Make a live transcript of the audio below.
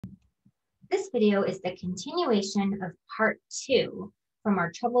This video is the continuation of part 2 from our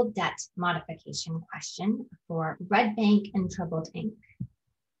troubled debt modification question for Red Bank and Troubled Inc.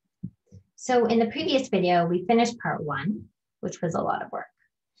 So in the previous video, we finished part 1, which was a lot of work.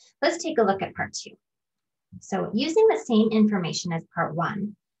 Let's take a look at part 2. So using the same information as part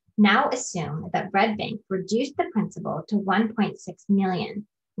 1, now assume that Red Bank reduced the principal to 1.6 million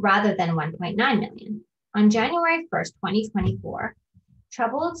rather than 1.9 million. On January 1st, 2024,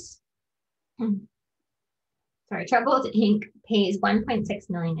 Troubled Inc. pays 1.6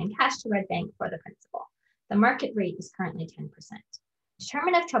 million in cash to Red Bank for the principal. The market rate is currently 10%.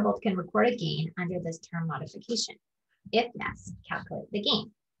 Determine if Troubled can record a gain under this term modification. If yes, calculate the gain.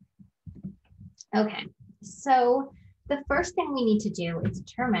 Okay, so the first thing we need to do is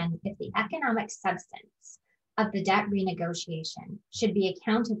determine if the economic substance of the debt renegotiation should be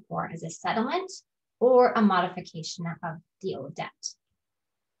accounted for as a settlement or a modification of the old debt.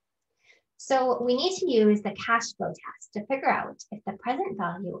 So we need to use the cash flow test to figure out if the present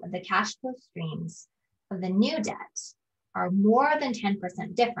value of the cash flow streams of the new debt are more than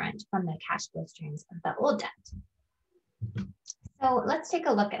 10% different from the cash flow streams of the old debt. So let's take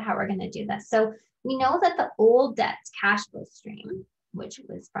a look at how we're going to do this. So we know that the old debt's cash flow stream, which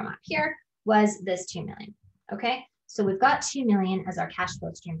was from up here, was this 2 million. Okay, so we've got 2 million as our cash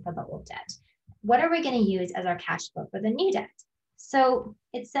flow stream for the old debt. What are we going to use as our cash flow for the new debt? So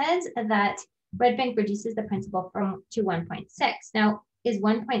it says that Red Bank reduces the principal to 1.6. Now, is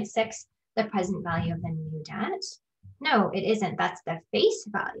 1.6 the present value of the new debt? No, it isn't. That's the face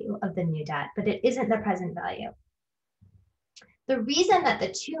value of the new debt, but it isn't the present value. The reason that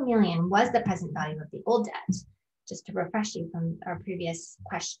the 2 million was the present value of the old debt, just to refresh you from our previous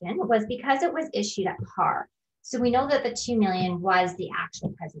question, was because it was issued at par. So we know that the 2 million was the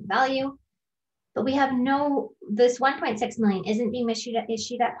actual present value. But we have this 1.6 million isn't being issued at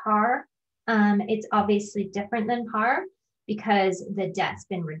par. It's obviously different than par because the debt's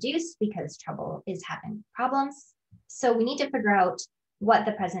been reduced because Trouble is having problems. So we need to figure out what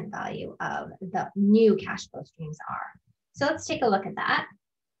the present value of the new cash flow streams are. So let's take a look at that.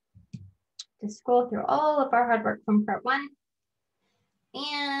 Just scroll through all of our hard work from part 1.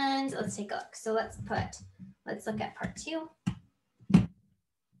 And let's take a look. So let's look at part 2.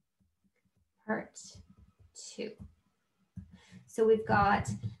 Part 2. So we've got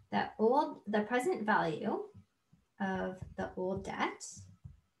the present value of the old debt,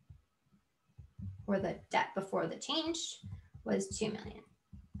 or the debt before the change, was 2 million.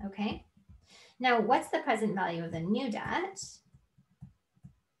 Okay. Now, what's the present value of the new debt?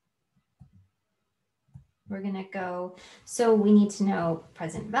 We're going to go, so we need to know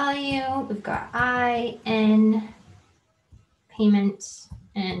present value. We've got I, N, payment,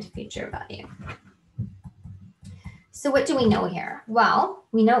 and future value. So what do we know here? Well,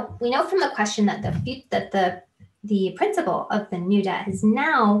 we know from the question that the principal of the new debt has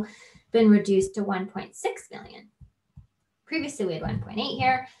now been reduced to 1.6 million. Previously, we had 1.8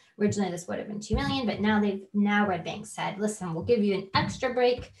 here. Originally, this would have been 2 million, but now Red Bank said, listen, we'll give you an extra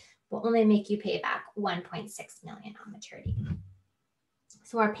break. We'll only make you pay back 1.6 million on maturity.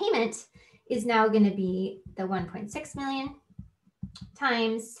 So our payment is now going to be the 1.6 million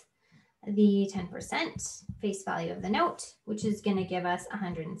times the 10% face value of the note, which is going to give us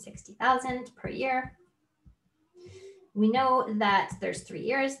 160,000 per year. We know that there's 3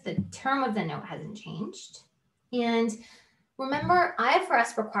 years. The term of the note hasn't changed. And remember,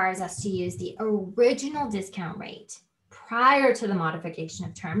 IFRS requires us to use the original discount rate prior to the modification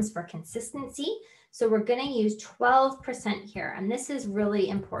of terms for consistency. So we're going to use 12% here. And this is really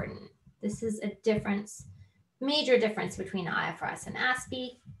important. This is a major difference between IFRS and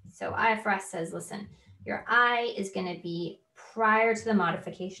ASPE. So IFRS says, listen, your I is going to be prior to the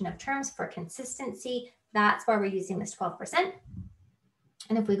modification of terms for consistency. That's why we're using this 12%.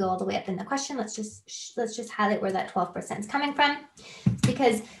 And if we go all the way up in the question, let's just highlight where that 12% is coming from. It's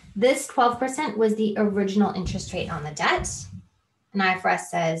because this 12% was the original interest rate on the debt. And IFRS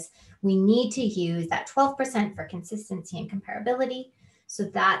says we need to use that 12% for consistency and comparability. So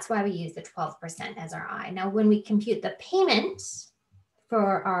that's why we use the 12% as our I. Now, when we compute the payment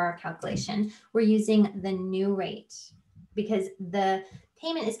for our calculation, we're using the new rate because the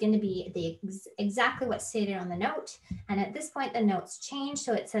payment is going to be exactly what's stated on the note. And at this point, the note's changed.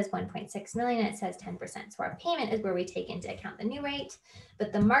 So it says 1.6 million, and it says 10%. So our payment is where we take into account the new rate,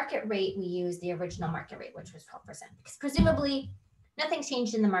 but the market rate, we use the original market rate, which was 12%. Because presumably nothing's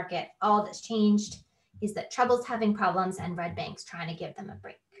changed in the market. All that's changed is that Trouble's having problems and Red Bank's trying to give them a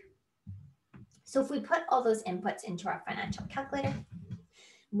break. So if we put all those inputs into our financial calculator,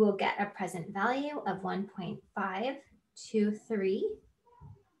 we'll get a present value of 1.523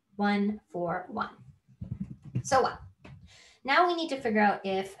 141. So what? Now we need to figure out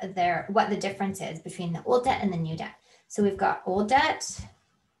if what the difference is between the old debt and the new debt. So we've got old debt,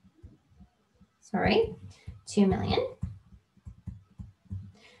 2 million.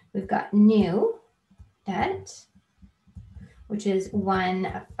 We've got new debt, which is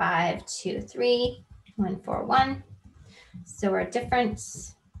 1,523,141. So our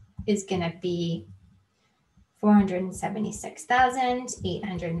difference is going to be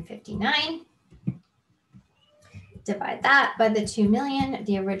 476,859. Divide that by the 2 million,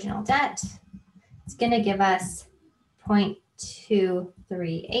 the original debt. It's going to give us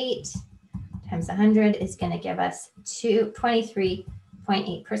 0.238 times 100 is going to give us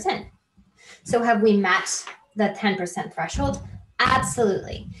 23.8%. So have we met the 10% threshold?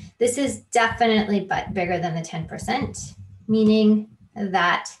 Absolutely. This is definitely but bigger than the 10%, meaning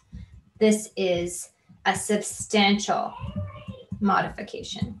that this is a substantial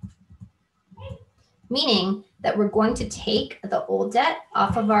modification. Meaning that we're going to take the old debt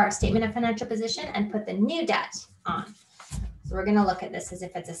off of our statement of financial position and put the new debt on. So we're going to look at this as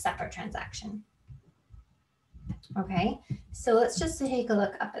if it's a separate transaction. Okay, so let's just take a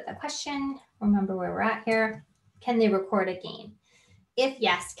look up at the question. Remember where we're at here. Can they record a gain? If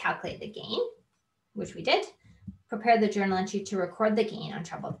yes, calculate the gain, which we did. Prepare the journal entry to record the gain on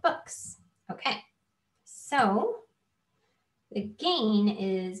troubled books. Okay, so the gain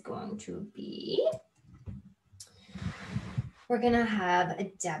is going to be, we're going to have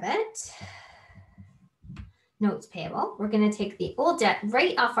a debit, notes payable. We're going to take the old debt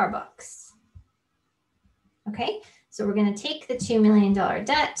right off our books. Okay, so we're going to take the $2 million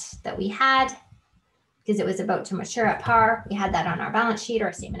debt that we had because it was about to mature at par. We had that on our balance sheet or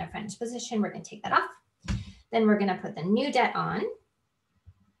a statement of financial position. We're going to take that off. Then we're going to put the new debt on.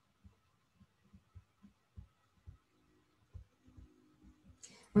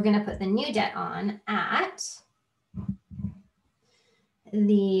 We're going to put the new debt on at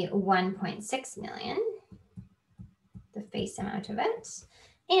the 1.6 million, the face amount of it.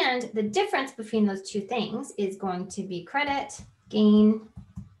 And the difference between those two things is going to be credit gain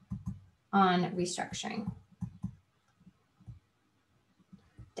on restructuring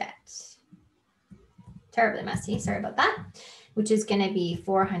debt. Terribly messy, sorry about that, which is going to be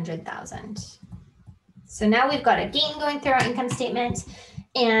 400,000. So now we've got a gain going through our income statement.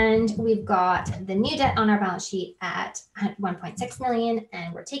 And we've got the new debt on our balance sheet at 1.6 million,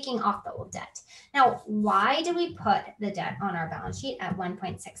 and we're taking off the old debt. Now, why do we put the debt on our balance sheet at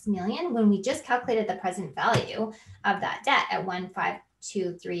 1.6 million when we just calculated the present value of that debt at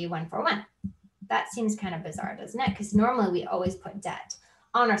 1,523,141? That seems kind of bizarre, doesn't it? Because normally we always put debt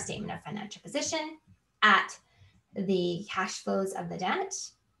on our statement of financial position at the cash flows of the debt.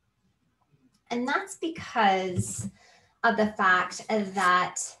 And that's because of the fact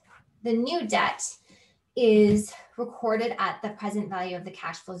that the new debt is recorded at the present value of the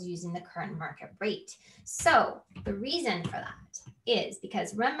cash flows using the current market rate. So the reason for that is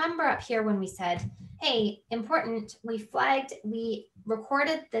because remember up here when we said, hey, important, we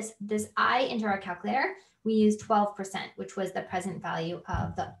recorded this I into our calculator, we used 12%, which was the present value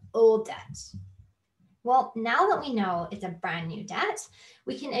of the old debt. Well, now that we know it's a brand new debt,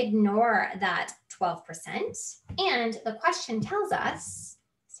 we can ignore that 12%. And the question tells us,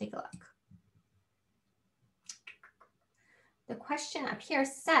 let's take a look. The question up here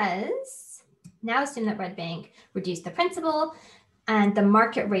says, now assume that Red Bank reduced the principal and the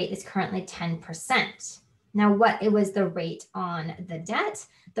market rate is currently 10%. Now, what was the rate on the debt?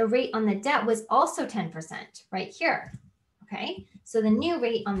 The rate on the debt was also 10% right here. Okay, so the new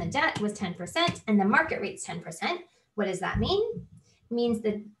rate on the debt was 10% and the market rate's 10%. What does that mean? It means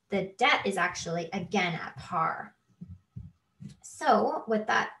that the debt is actually again at par. So with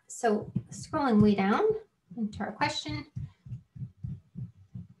that, so scrolling way down into our question,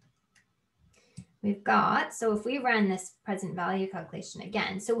 we've got, so if we run this present value calculation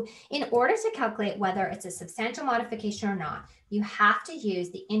again, so in order to calculate whether it's a substantial modification or not, you have to use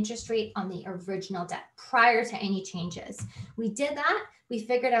the interest rate on the original debt prior to any changes. We did that, we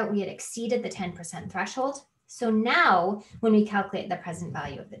figured out we had exceeded the 10% threshold. So now when we calculate the present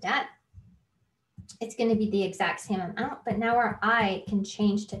value of the debt, it's going to be the exact same amount, but now our I can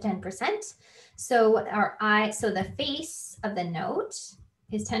change to 10%. So so the face of the note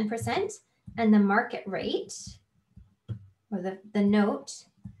is 10%. And the market rate, or the note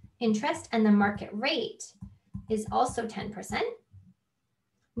interest and the market rate is also 10%,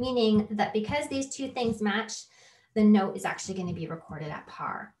 meaning that because these two things match, the note is actually going to be recorded at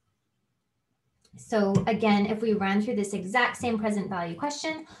par. So again, if we ran through this exact same present value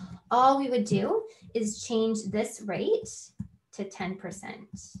question, all we would do is change this rate to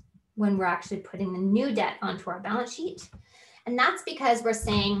 10%. when we're actually putting the new debt onto our balance sheet. And that's because we're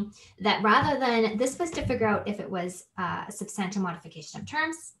saying that rather than, this was to figure out if it was a substantial modification of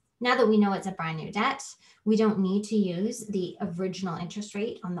terms. Now that we know it's a brand new debt, we don't need to use the original interest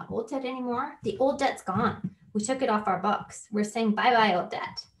rate on the old debt anymore. The old debt's gone. We took it off our books. We're saying bye-bye old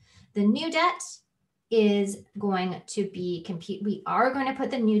debt. The new debt is going to be we are going to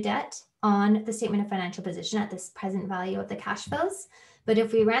put the new debt on the statement of financial position at this present value of the cash flows. But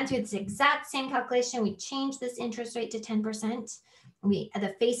if we ran through this exact same calculation, we change this interest rate to 10%.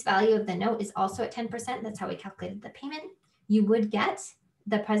 The face value of the note is also at 10%. That's how we calculated the payment. You would get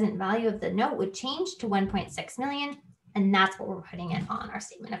the present value of the note would change to 1.6 million. And that's what we're putting it on our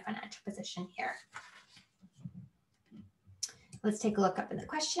statement of financial position here. Let's take a look up in the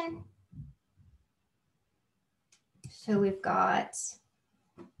question. So we've got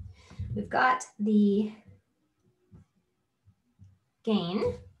the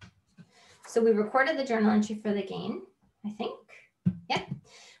gain. So we recorded the journal entry for the gain, I think. Yeah.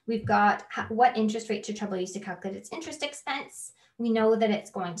 We've got what interest rate should Trouble use to calculate its interest expense. We know that it's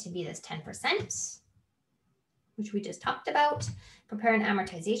going to be this 10%, which we just talked about. Prepare an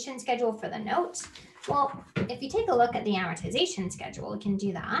amortization schedule for the note. Well, if you take a look at the amortization schedule, we can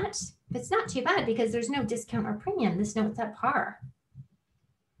do that. It's not too bad because there's no discount or premium. This note's at par.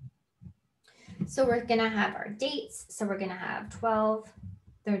 So we're going to have our dates. So we're going to have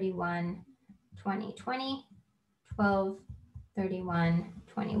 12/31/2020,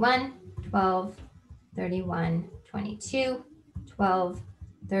 12/31/21, 12/31/22,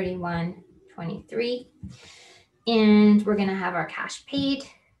 12/31/23. And we're going to have our cash paid.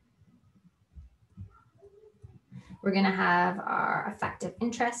 We're going to have our effective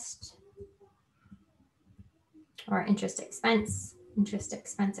interest, or interest expense,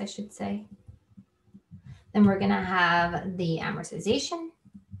 I should say. Then we're going to have the amortization,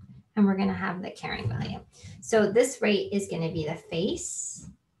 and we're going to have the carrying value. So this rate is going to be the face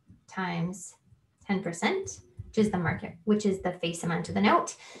times 10%, which is the market, which is the face amount of the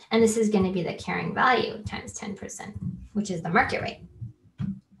note. And this is going to be the carrying value times 10%, which is the market rate.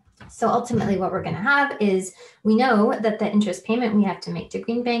 So ultimately what we're going to have is, we know that the interest payment we have to make to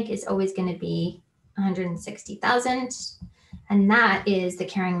Green Bank is always going to be $160,000. And that is the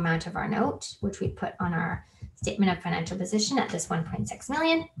carrying amount of our note, which we put on our statement of financial position at this 1.6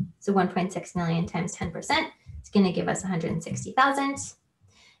 million. So 1.6 million times 10% is going to give us 160,000.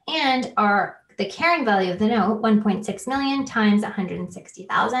 And the carrying value of the note, 1.6 million times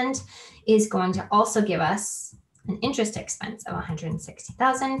 160,000, is going to also give us an interest expense of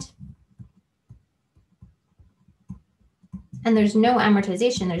 160,000. And there's no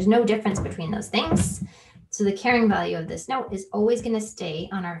amortization. There's no difference between those things. So the carrying value of this note is always going to stay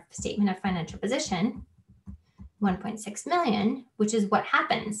on our statement of financial position, 1.6 million, which is what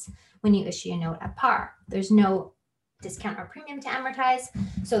happens when you issue a note at par. There's no discount or premium to amortize.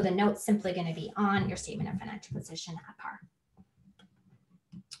 So the note's simply going to be on your statement of financial position at par.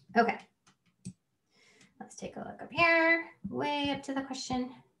 Okay. Let's take a look up here, way up to the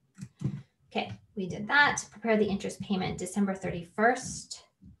question. Okay, we did that. Prepare the interest payment December 31st,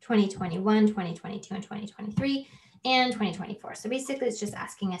 2021, 2022, and 2023, and 2024. So basically it's just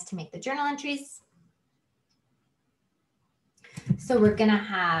asking us to make the journal entries. So we're going to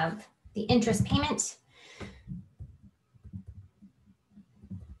have the interest payment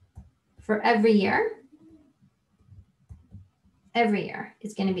for every year. Every year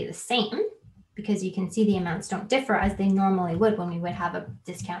is going to be the same, because you can see the amounts don't differ as they normally would when we would have a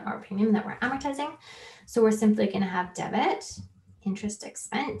discount or a premium that we're amortizing. So we're simply going to have debit, interest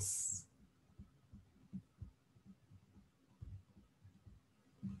expense,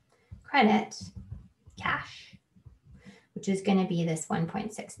 credit, cash, which is going to be this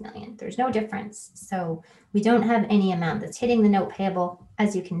 1.6 million. There's no difference. So we don't have any amount that's hitting the note payable.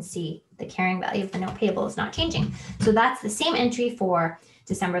 As you can see, the carrying value of the note payable is not changing. So that's the same entry for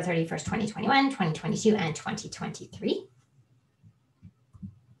December 31st, 2021, 2022, and 2023.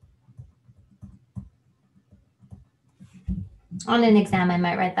 On an exam, I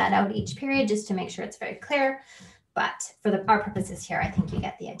might write that out each period just to make sure it's very clear. But for our purposes here, I think you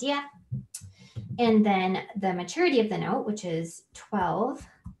get the idea. And then the maturity of the note, which is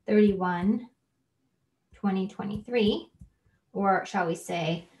 12/31/2023, or shall we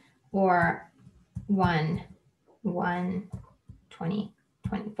say, or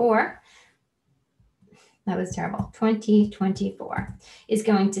 1/1/2024. That was terrible. 2024 is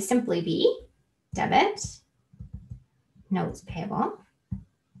going to simply be debit, notes payable,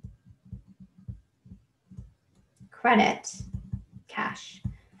 credit, cash.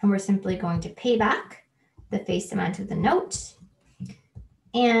 And we're simply going to pay back the face amount of the note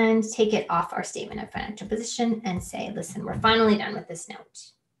and take it off our statement of financial position and say, listen, we're finally done with this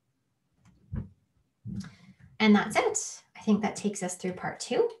note. And that's it. I think that takes us through part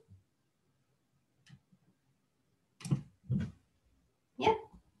 2. Yep.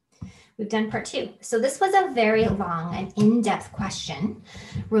 We've done part 2. So this was a very long and in-depth question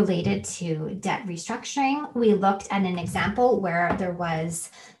related to debt restructuring. We looked at an example where there was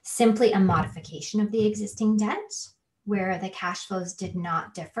simply a modification of the existing debt, where the cash flows did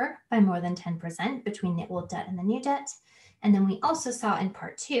not differ by more than 10% between the old debt and the new debt. And then we also saw in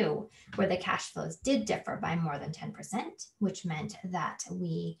part 2 where the cash flows did differ by more than 10%, which meant that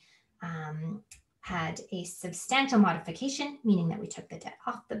we had a substantial modification, meaning that we took the debt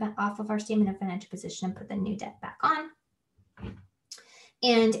off of our statement of financial position and put the new debt back on.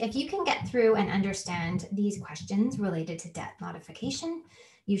 And if you can get through and understand these questions related to debt modification,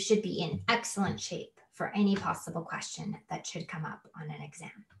 you should be in excellent shape for any possible question that should come up on an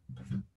exam.